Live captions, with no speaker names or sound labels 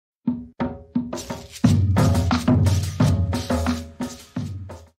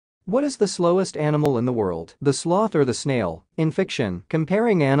What is the slowest animal in the world? The sloth or the snail? In fiction,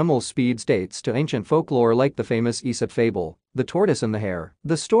 comparing animal speeds dates to ancient folklore like the famous Aesop fable, The Tortoise and the Hare.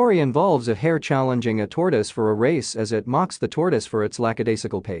 The story involves a hare challenging a tortoise for a race as it mocks the tortoise for its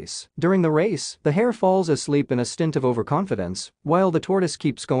lackadaisical pace. During the race, the hare falls asleep in a stint of overconfidence, while the tortoise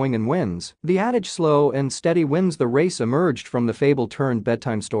keeps going and wins. The adage "slow and steady wins the race" emerged from the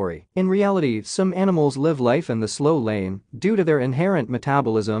fable-turned-bedtime story. In reality, some animals live life in the slow lane due to their inherent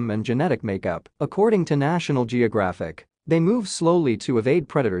metabolism and genetic makeup. According to National Geographic, they move slowly to evade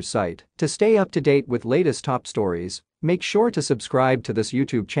predators' sight. To stay up to date with latest top stories, make sure to subscribe to this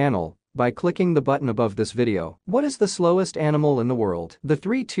YouTube channel by clicking the button above this video. What is the slowest animal in the world? The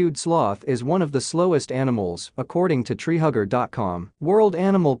three-toed sloth is one of the slowest animals, according to treehugger.com. World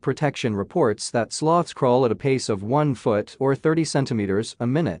Animal Protection reports that sloths crawl at a pace of 1 foot or 30 centimeters a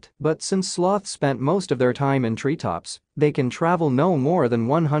minute. But since sloths spent most of their time in treetops, they can travel no more than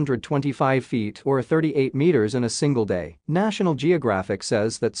 125 feet or 38 meters in a single day. National Geographic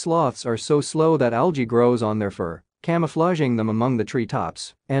says that sloths are so slow that algae grows on their fur, camouflaging them among the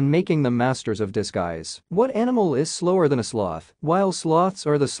treetops and making them masters of disguise. What animal is slower than a sloth? While sloths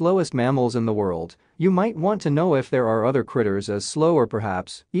are the slowest mammals in the world, you might want to know if there are other critters as slow or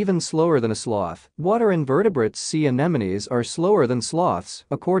perhaps even slower than a sloth. Water invertebrates. Sea anemones are slower than sloths,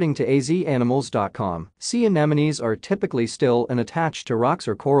 according to azanimals.com. Sea anemones are typically still and attached to rocks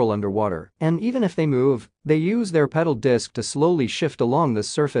or coral underwater, and even if they move, they use their pedal disc to slowly shift along the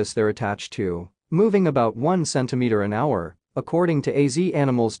surface they're attached to, moving about 1 centimeter an hour, according to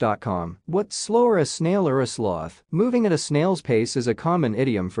azanimals.com. What's slower, a snail or a sloth? Moving at a snail's pace is a common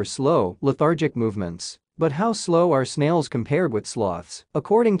idiom for slow, lethargic movements. But how slow are snails compared with sloths?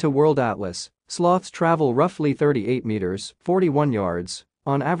 According to World Atlas, sloths travel roughly 38 meters, 41 yards,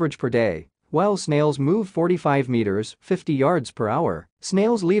 on average per day, while snails move 45 meters, 50 yards per hour.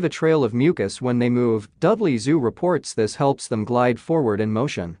 Snails leave a trail of mucus when they move. Zoo reports this helps them glide forward in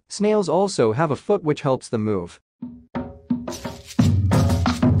motion. Snails also have a foot which helps them move.